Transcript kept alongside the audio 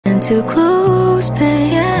too close,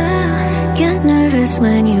 babe. Yeah. Get nervous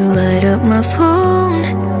when you light up my phone,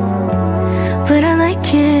 but I like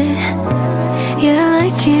it, yeah, I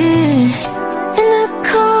like it. In the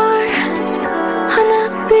car, on the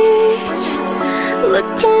beach,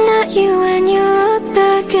 looking at you and you look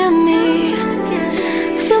back at me.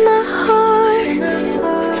 Feel my heart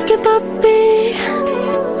skip a beat.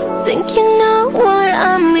 Think you know what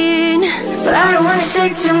I mean, but I don't wanna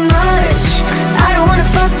take too much. I don't wanna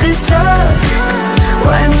fuck this up.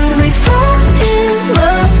 Why would we fall in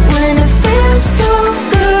love when it feels so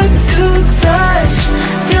good to touch?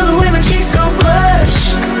 Feel the way my cheeks go blush.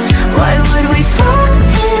 Why would we fall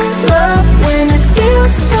in love when it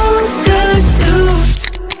feels so good to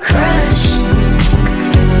crush?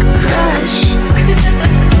 Crush.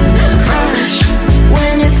 Crush.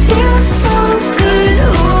 When it feels so good,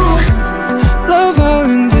 ooh. Love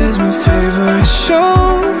Island is my favorite show.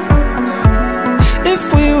 If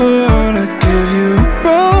we were on, I'd give you a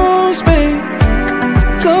rose, babe.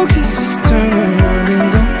 Slow kisses, turn around and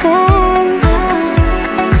go home.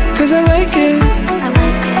 Cause I like it,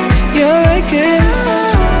 yeah, I like it.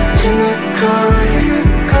 In the car,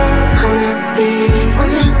 on the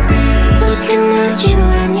beach, looking at you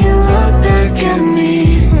and you look back at me.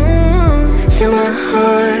 Feel my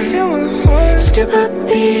heart skip a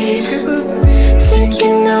beat. Think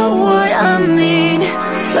you know what I mean,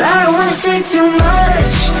 but I don't wanna say too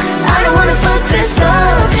much. I don't wanna fuck this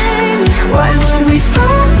up. Why would we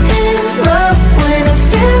fall in love when it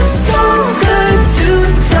feels so good to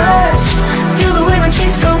touch? Feel the way my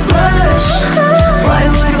cheeks go blush. Why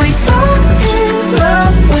would we fall in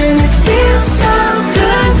love when it feels so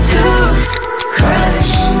good to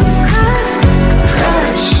crush?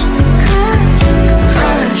 Crush.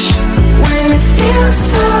 Crush. When it feels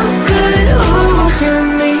so good, ooh. Tell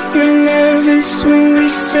me you're nervous when we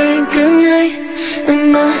say goodnight.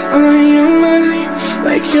 Am I on your mind?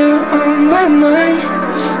 Like you're on my mind.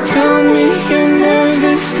 Tell me you're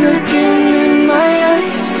nervous looking in my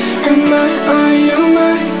eyes. Am I on your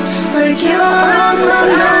mind? Like you're on my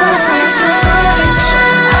mind.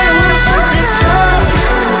 I don't wanna fuck this up.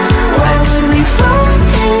 Why would we fall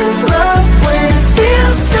in love when it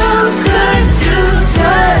feels so good to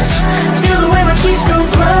touch? Feel the way my cheeks go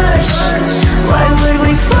blush. Why would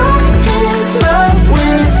we fall in love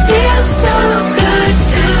when it feels so good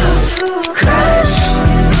to crush?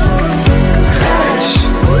 Crush.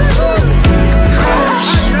 Crush.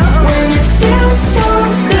 When it feels so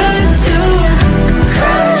good to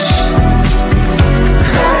crush.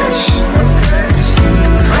 Crush.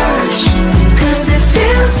 Crush. 'Cause it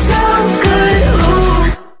feels so good, ooh.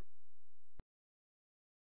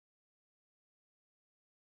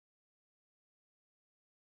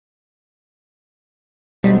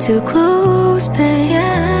 And too close, babe.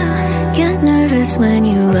 Yeah. Get nervous when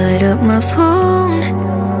you light up my phone,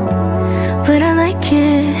 but I like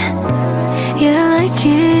it, yeah, I like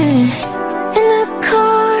it. In the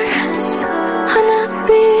car, on the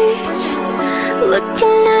beach,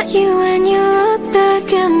 looking at you and you look back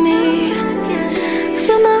at me.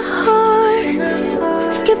 Feel my heart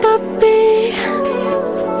skip a beat.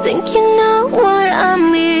 Think you know what I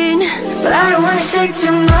mean, but I don't wanna take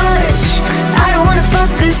too much. I don't wanna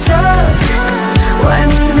fuck this up. Why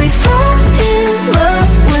would we fall in love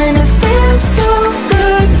when it feels so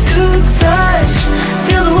good to touch?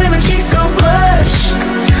 Feel the way my cheeks go blush.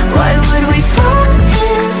 Why would we fall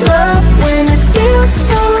in love when it feels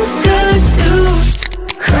so good to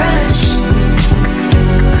crush?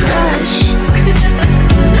 Crush.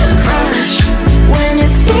 Crush. When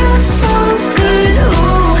it feels so good,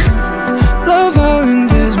 ooh. Love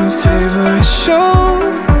Island is my favorite show.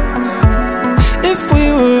 If we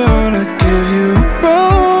were on, I'd give you a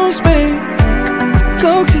rose, babe.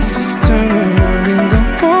 Slow kisses, turn around and go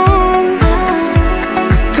home.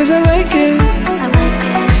 Cause I like it,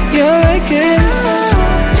 yeah, I like it.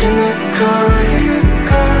 In the car,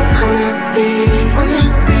 on the beach,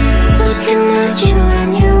 looking at you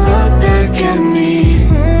and you look back at me.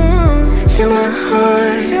 Feel my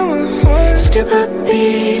heart skip a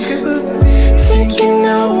beat. Think you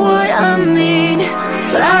know what I mean,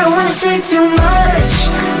 but I don't wanna say too much.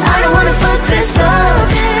 I don't wanna fuck this up.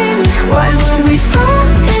 Why would we fall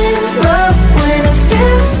in love when it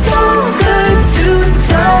feels so good to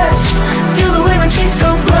touch? Feel the way my cheeks go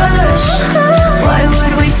blush. Why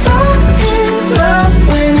would we fall in love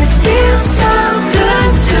when it feels so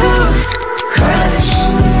good to crush?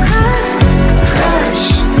 Crush.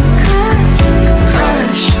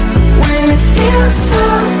 Crush. When it feels so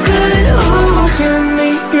good, ooh. Tell me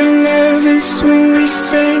you're nervous when we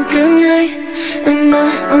say goodnight. Am I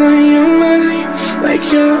on your mind?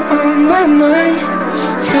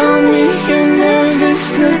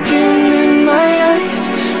 looking in my eyes?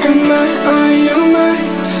 Am I on your mind?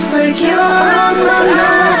 Like you're on my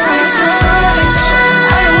mind.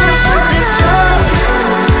 I don't wanna fuck this up.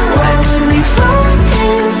 Why would we fall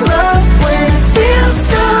in love when it feels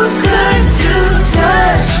so good to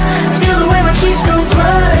touch? Feel the way my cheeks go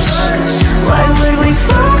blush. Why would we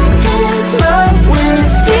fall in love when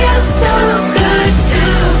it feels so good to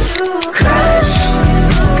crash?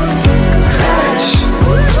 Crash,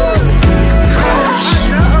 crash.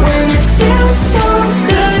 When it feels so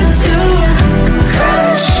good to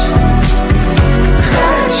crash,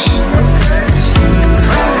 crash,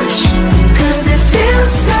 crash. 'Cause it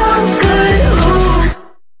feels so good, ooh.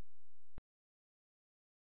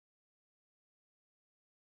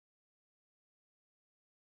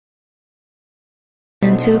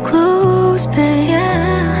 And too close, but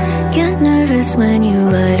yeah, get nervous when you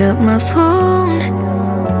light up my phone.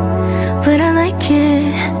 But I like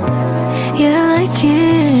it, yeah, I like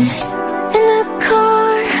it. In the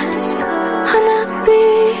car, on the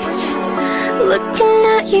beach, looking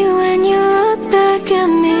at you when you look back at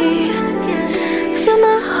me. Feel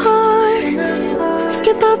my heart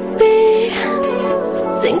skip a beat.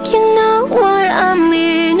 Think you know what I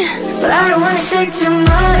mean, but I don't wanna take too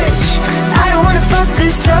much. I don't wanna fuck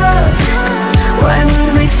this up. Why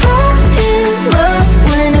would we fall in love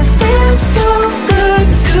when it feels so good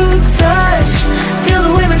to touch? Feel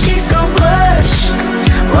the way my cheeks go blush.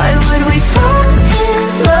 Why would we fall in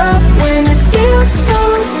love when it feels so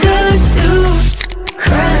good to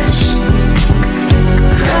crash?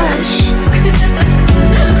 Crash,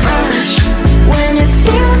 crash. When it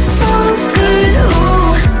feels so good,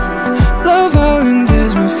 ooh. Love Island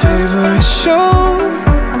is my favorite show.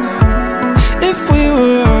 If we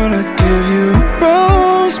were on, I'd give you a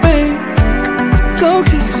rose, babe. Go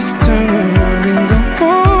kisses, turn around and go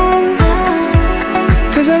home.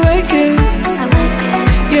 'Cause I like it,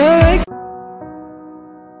 yeah, I like it.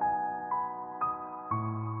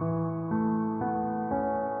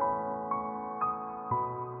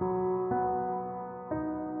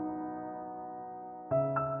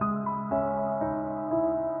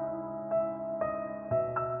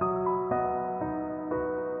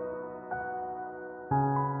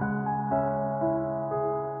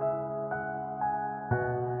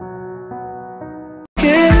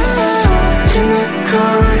 In the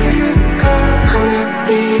car, on the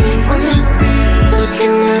beach,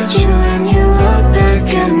 looking at you when you look back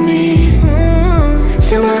at me.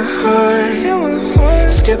 Feel my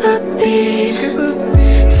heart skip a beat.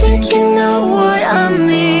 Think you know what I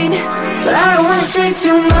mean, but I don't wanna say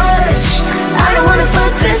too much. I don't wanna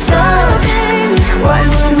fuck this up. Why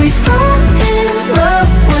would we fall in love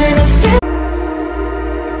when it feels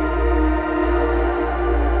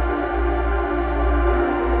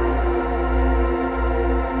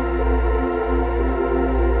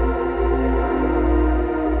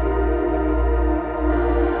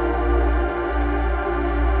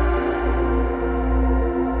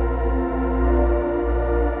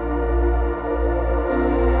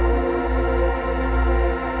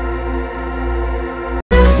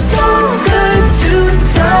so good to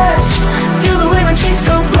touch? Feel the way my cheeks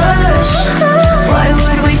go blush. Why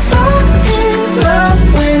would we fall in love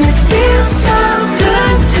when it feels so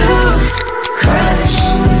good to crash?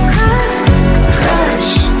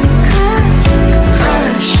 Crash,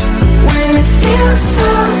 crash. When it feels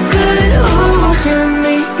so good, ooh. Tell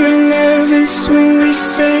me you're nervous when we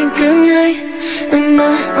say goodnight. Am I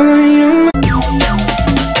on your mind?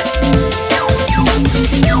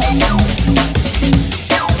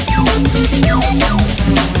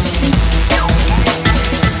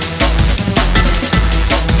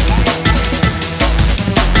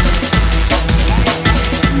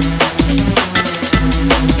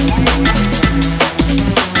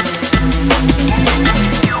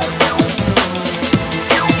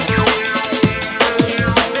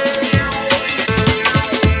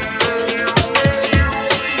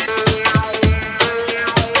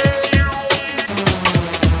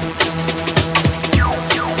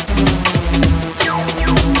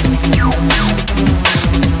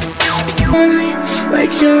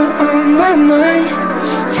 Like you're on my mind.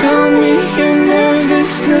 Tell me you're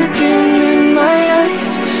nervous looking in my eyes.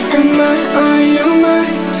 Am I on your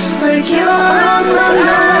mind? Like you're on my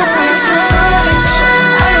mind.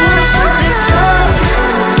 I don't wanna fuck this up.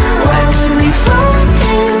 Why would we fall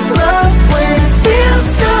in love when it feels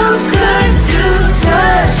so good to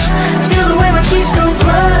touch? Feel the way my cheeks go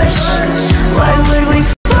blush. Why would we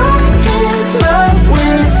fall in love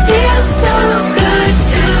when it feels so good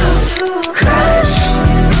to crash?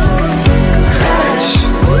 Crash,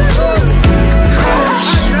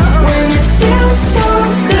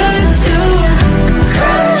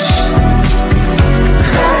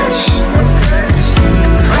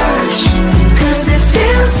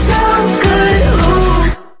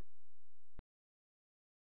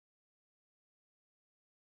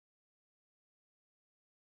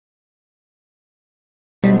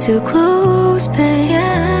 too close, babe,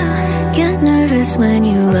 yeah. Get nervous when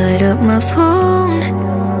you light up my phone,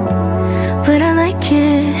 but I like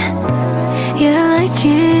it, yeah, I like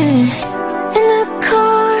it. In the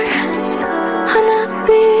car, on the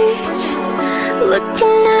beach,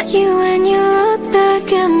 looking at you when you look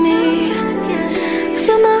back at me.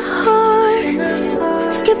 Feel my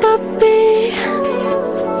heart skip a beat,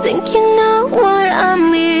 think you know what I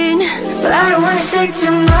mean. But I don't wanna take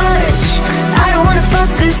too much, I don't wanna fuck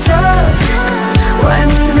this up. Why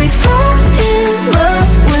would we fall in love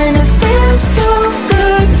when it feels so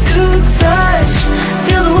good to touch?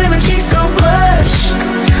 Feel the way my cheeks go blush.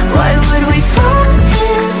 Why would we fall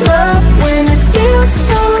in love when it feels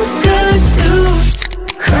so good to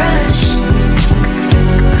crush?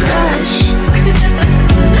 Crush.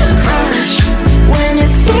 Crush. When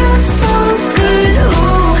it feels so good,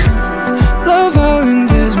 ooh. Love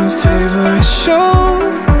Island is my favorite show.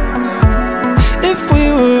 If we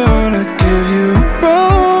were on, I'd give you a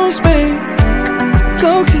rose, babe.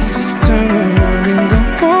 Go kisses, turn around and go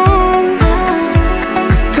home.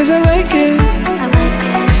 'Cause I like it,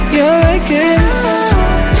 yeah, I like it.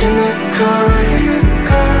 In the car,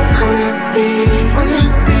 on the beach,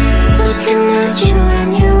 looking at you when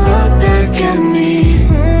you look back at me.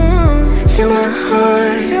 Feel my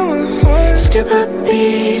heart skip a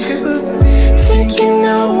beat, think you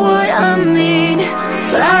know what I mean.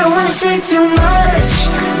 But I don't wanna say too much,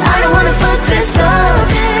 I don't wanna fuck this up.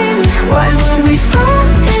 Why would we fall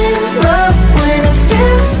in love when it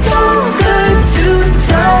feels so good to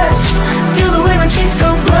touch? Feel the way my cheeks go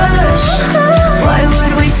blush. Why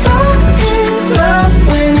would we fall in love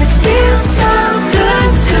when it feels so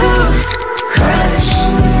good to crush?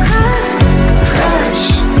 Crush.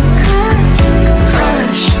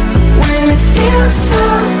 Crush. When it feels so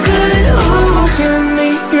good, ooh. Tell me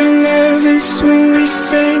you're nervous when we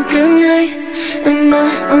say goodnight. Am I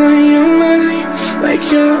on your mind? Like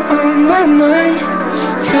you're on my mind.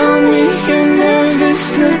 Tell me you're nervous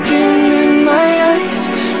looking in my eyes.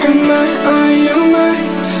 Am I on your mind?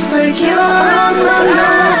 Like you're on my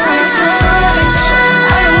mind.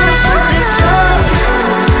 I don't wanna fuck this up.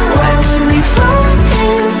 Why would we fall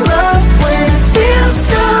in love when it feels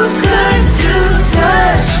so good to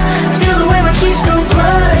touch? Feel the way my cheeks go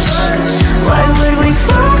blush. Why would we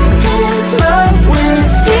fall in love when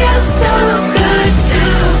it feels so good to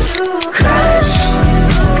crush?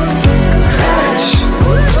 Crush.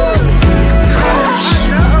 Crush.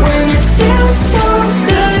 When it feels so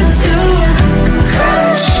good to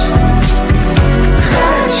crush.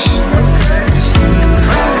 Crush.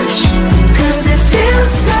 Crush. 'Cause it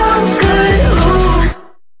feels so good, ooh.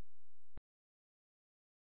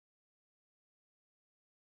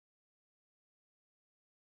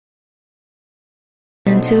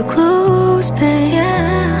 And too close, babe,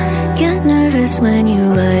 yeah. Get nervous when you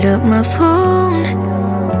light up my phone,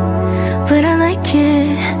 but I like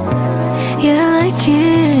it, yeah, I like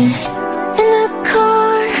it. In the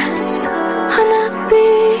car, on the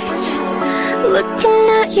beach, looking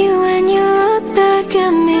at you when you look back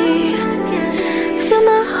at me. Feel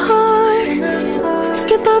my heart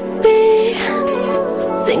skip a beat,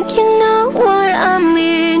 think you know what I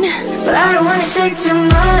mean. But I don't wanna take too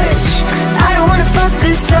much, I don't wanna fuck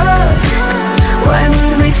this up. Why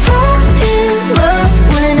would we fall in love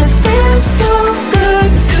when it feels so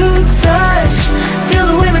good to touch? Feel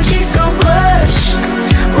the way my cheeks go blush.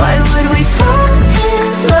 Why would we fall in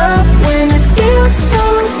love when it feels so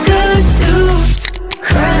good to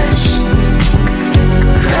crush?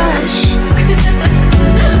 Crush.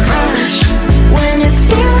 Crush. When it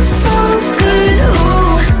feels so good,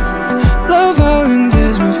 ooh. Love Island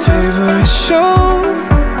is my favorite show.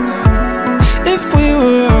 If we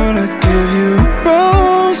were on, I'd give you a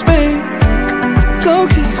rose, babe. Go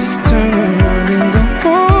kisses, turn around and go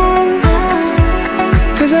home.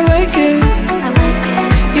 'Cause I like it,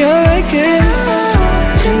 yeah, I like it.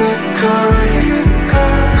 In the car,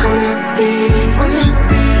 on the beach,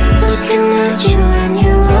 looking at you when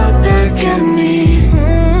you look back at me.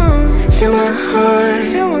 Feel my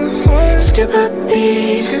heart skip a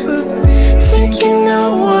beat, think you know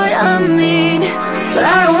what I mean. But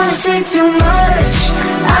I don't wanna say too much,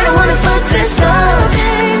 I don't wanna fuck this up.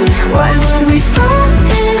 Why would we fall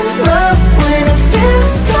in love when it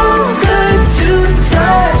feels so good to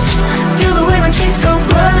touch? Feel the way my cheeks go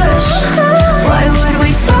blush. Why would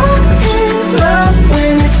we fall in love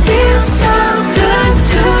when it feels so good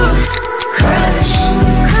to crush?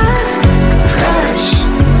 Crush.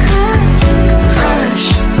 Crush.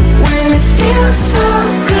 When it feels so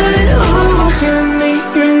good, ooh. Tell me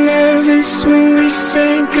you're nervous when we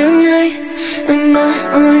say goodnight. Am I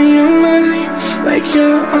on your mind? Like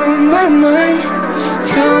you're on my mind.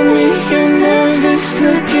 Tell me you're nervous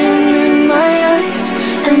looking in my eyes.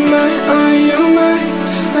 Am I on your mind?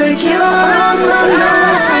 Like you're on my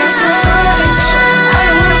mind. I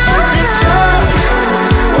don't wanna fuck this up.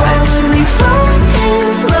 Why would we fall in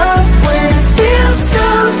love when it feels so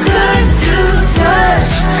good to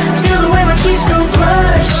touch? Feel the way my cheeks go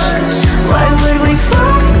blush. Why would we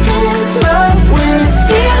fall in love when it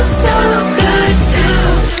feels so good to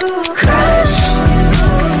crash?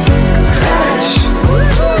 Crash,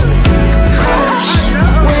 crash.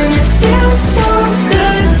 When it feels so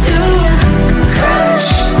good to crash,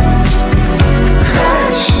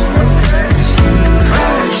 crash,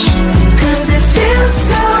 crash. 'Cause it feels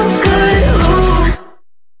so good, ooh.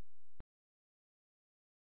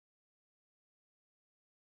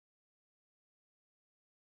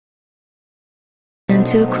 And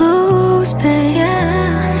too close, but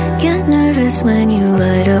yeah, get nervous when you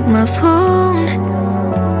light up my phone.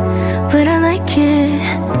 But I like it,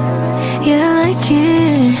 yeah, I like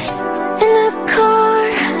it. In the car,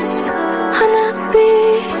 on the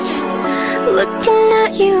beach, looking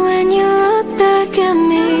at you and you look back at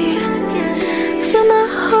me. Feel my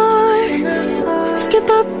heart skip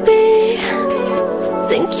a beat.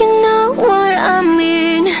 Think you know what I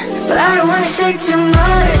mean, but I don't wanna take too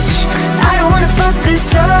much. I don't wanna fuck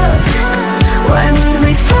this up. Why would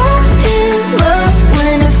we fall in love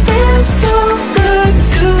when it feels so good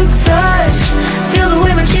to touch? Feel the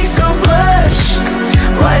way my cheeks go blush.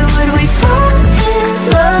 Why would we fall in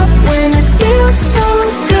love when it feels so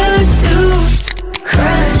good to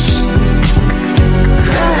crash?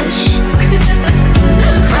 Crash,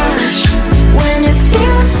 crash. When it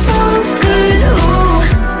feels so good, ooh.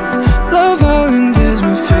 Love Island is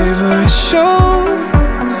my favorite show.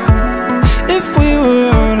 If we were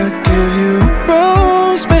on, I'd give you a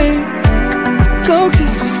rose, babe. Slow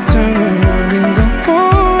kisses, turn around and go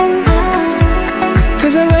home.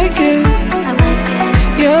 'Cause I like it,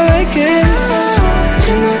 yeah, I like it.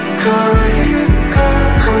 In the car,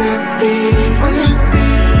 on the beach,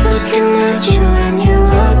 looking at you and you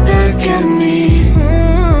look back at me.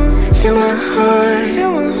 Feel my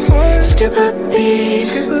heart skip a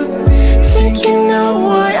beat. Think you know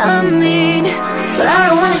what I mean, but I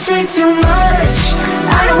don't wanna say too much.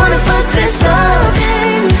 I don't wanna fuck this up.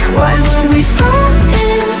 Why would we fall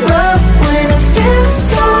in love when it feels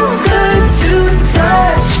so good to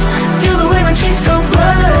touch? Feel the way my cheeks go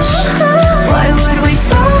blush. Why would we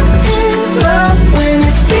fall in love when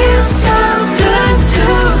it feels so good to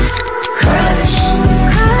crash?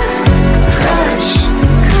 Crash,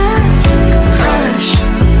 crash.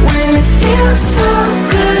 When it feels so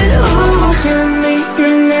good, ooh. Tell me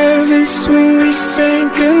you're nervous when we say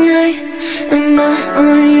goodnight. Am I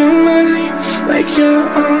on your mind? Like you're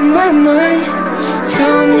on my mind.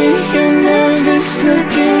 Tell me you're nervous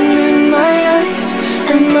looking in my eyes.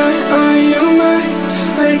 Am I on your mind?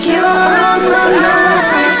 Like you're on my mind.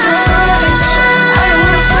 I don't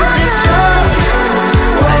wanna fuck this up.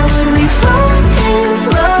 Why would we fall in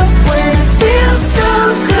love when it feels so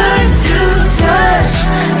good to touch?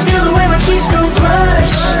 Feel the way my cheeks go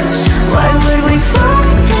blush. Why would we fall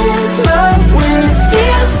in love when it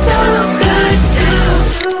feels so good to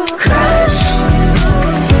crash?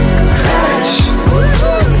 Crash,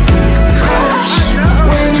 crash.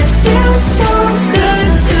 When it feels so good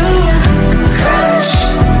to crash.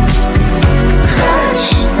 Crash,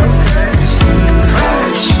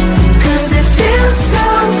 crash. 'Cause it feels so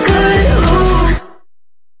good, ooh.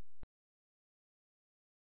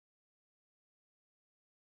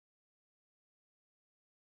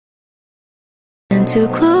 And too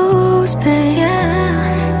close, but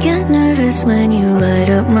yeah, get nervous when you light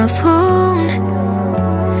up my phone.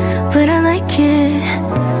 But I like it,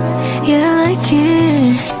 yeah, I like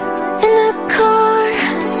it. In the car,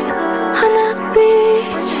 on the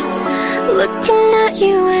beach, looking at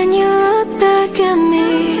you and you look back at me.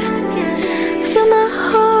 Feel my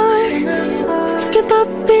heart skip a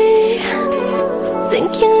beat.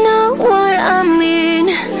 Think you know what I mean,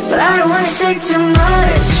 but I don't wanna take too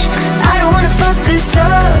much. I don't wanna fuck this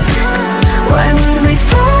up. Why would we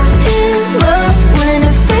fall in love when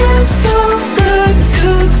it feels so good to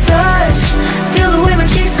touch? Feel the way my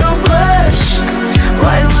cheeks go blush.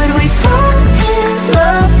 Why would we fall in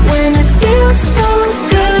love when it feels so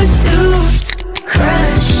good to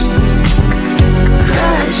crash?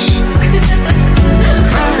 Crash,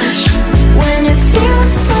 crash. When it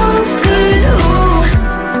feels so good, ooh.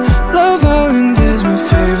 Love Island is my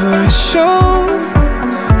favorite show.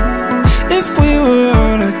 If we were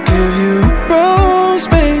on, I'd give you a rose,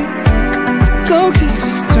 babe. Slow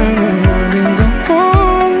kisses, turn around and go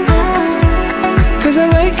home. 'Cause I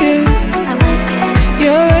like it,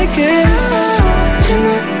 yeah, I like it. In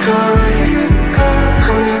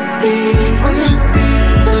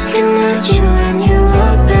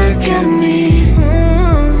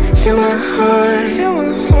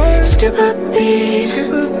heart skip a beat.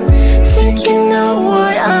 Think you know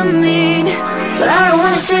what I mean, but I don't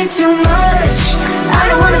wanna say too much. I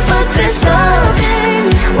don't wanna fuck this up.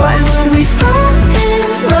 Why would we fall in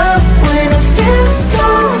love when it feels so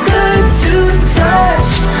good to touch?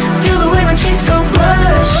 Feel the way my cheeks go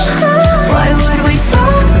blush. Why would we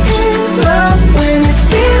fall in love when it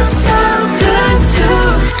feels so good to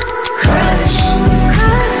crush?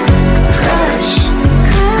 Crush,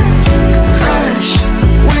 crush,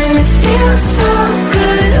 when it feels so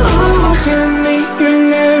good. Ooh, tell me you're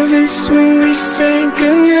nervous when we say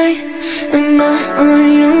goodnight. Am I on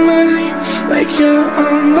your mind, like you're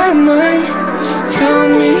on my mind? Tell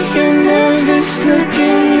me you're nervous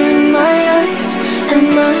looking in my eyes. Am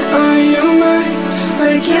I on your mind,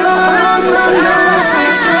 like you're on my mind?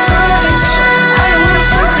 I don't wanna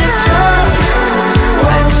fuck this up.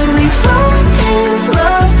 Why would we fall in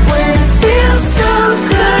love when it feels so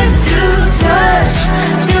good to touch?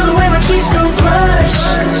 Feel the way my cheeks go blush.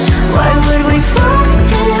 Why would we fall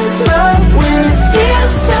in love when it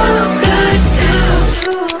feels so good to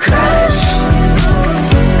crush?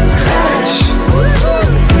 Crush,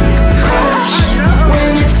 crush,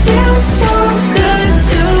 when it feels so good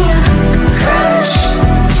to crush.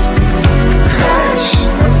 Crush,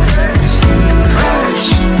 crush,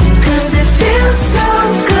 'cause it feels so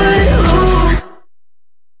good, ooh.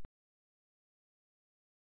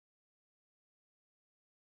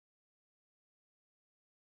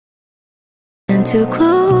 And too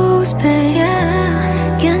close, but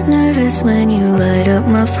yeah, get nervous when you light up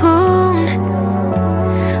my phone.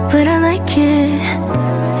 But I like it,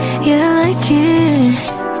 yeah, I like it.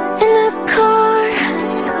 In the car,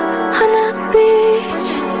 on the beach,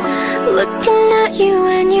 looking at you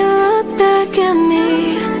and you look back at me.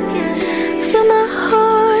 Feel my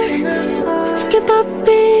heart skip a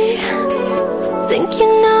beat. Think you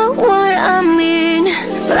know what I mean,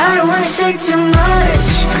 But I don't wanna say too much.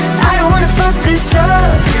 I don't wanna fuck this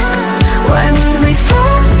up. Why would we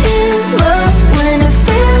fall in love when it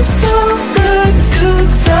feels so good to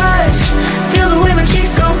touch? Feel the way my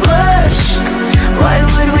cheeks go blush. Why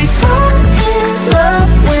would we fall in love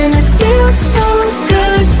when it feels so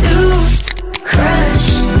good to crush?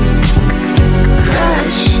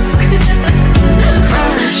 Crush,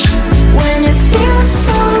 crush, when it feels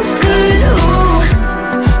so good, ooh.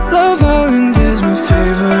 Love Island is my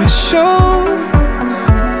favorite show.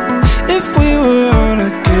 If we were on,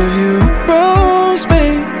 I'd give you a rose,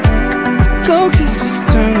 babe. Slow kisses,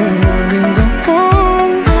 turn around and go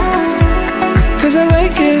home. 'Cause I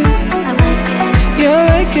like it, yeah, I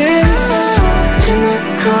like it. In the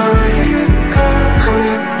car, on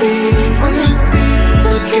the beat,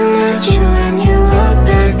 looking at you and you look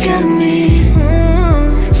back at me.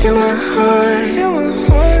 Feel my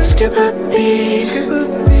heart skip a beat.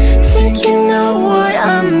 Think you know what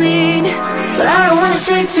I mean, but I don't wanna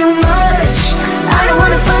say too much. I don't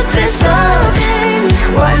wanna fuck this up.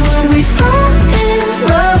 Why would we fall in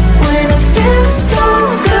love when it feels so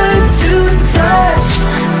good to touch?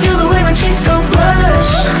 Feel the way my cheeks go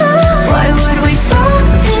blush. Why would we fall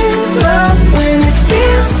in love when it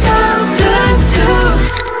feels so good to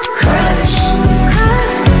crush?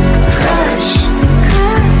 Crush,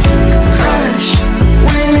 crush,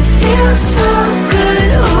 when it feels so good,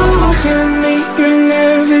 ooh. Tell me you're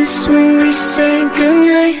nervous when we say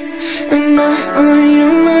goodnight. Am I on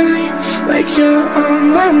your mind, like you're on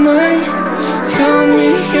my mind? Tell me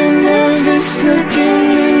you're nervous looking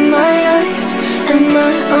in my eyes. Am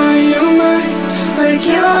I on your mind, like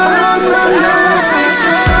you're on my mind?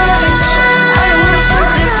 I don't wanna fuck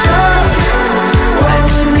this up. Why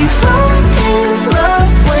would we fall in love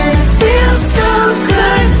when it feels so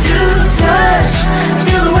good to touch?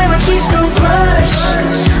 Feel the way my cheeks go blush.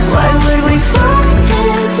 Why would we fall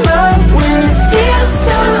in love when it feels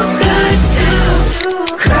so good to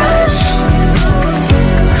crush?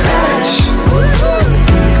 Crush,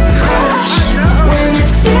 crush, when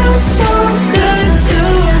it feels so good to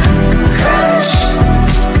crush.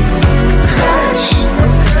 Crush,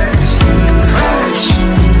 crush,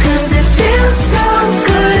 'cause it feels so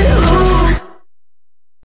good, ooh.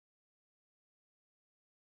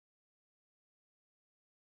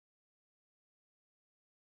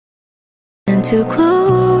 and too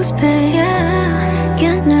close, but yeah,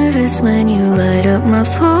 get nervous when you light up my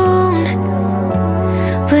phone.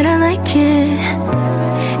 But I like it,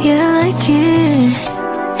 yeah, I like it.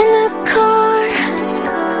 In the car,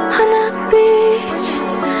 on the beach,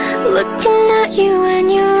 looking at you and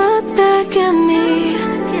you look back at me.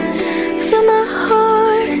 Feel my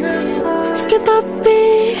heart skip a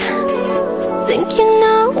beat. Think you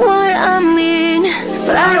know what I mean,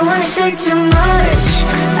 But I don't wanna say too much.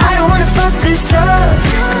 I don't wanna fuck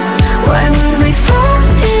Why would we fall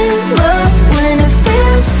in love when it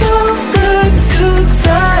feels so good to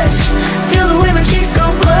touch? Feel the way my cheeks go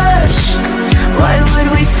blush. Why would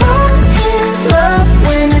we fall in love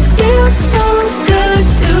when it feels so good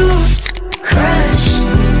to crush?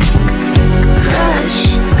 Crush.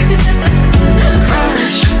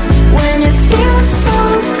 Crush. When it feels so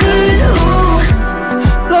good, ooh.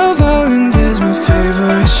 Love Island is my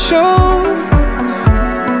favorite show.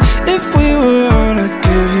 If we were on, I'd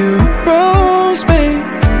give you a rose, babe.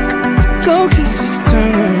 Slow kisses,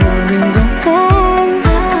 turn around and go home.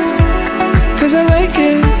 'Cause I like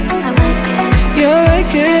it. Yeah, I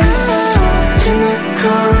like it. In the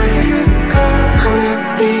car, on the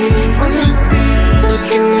beat,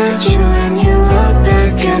 looking at you and you look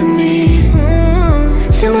back at me.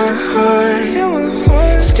 Feel my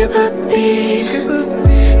heart skip a beat.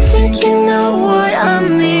 Think you know what I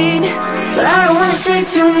mean, but I don't wanna say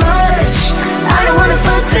too much. I don't wanna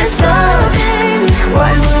fuck this up.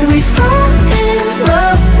 Why would we fall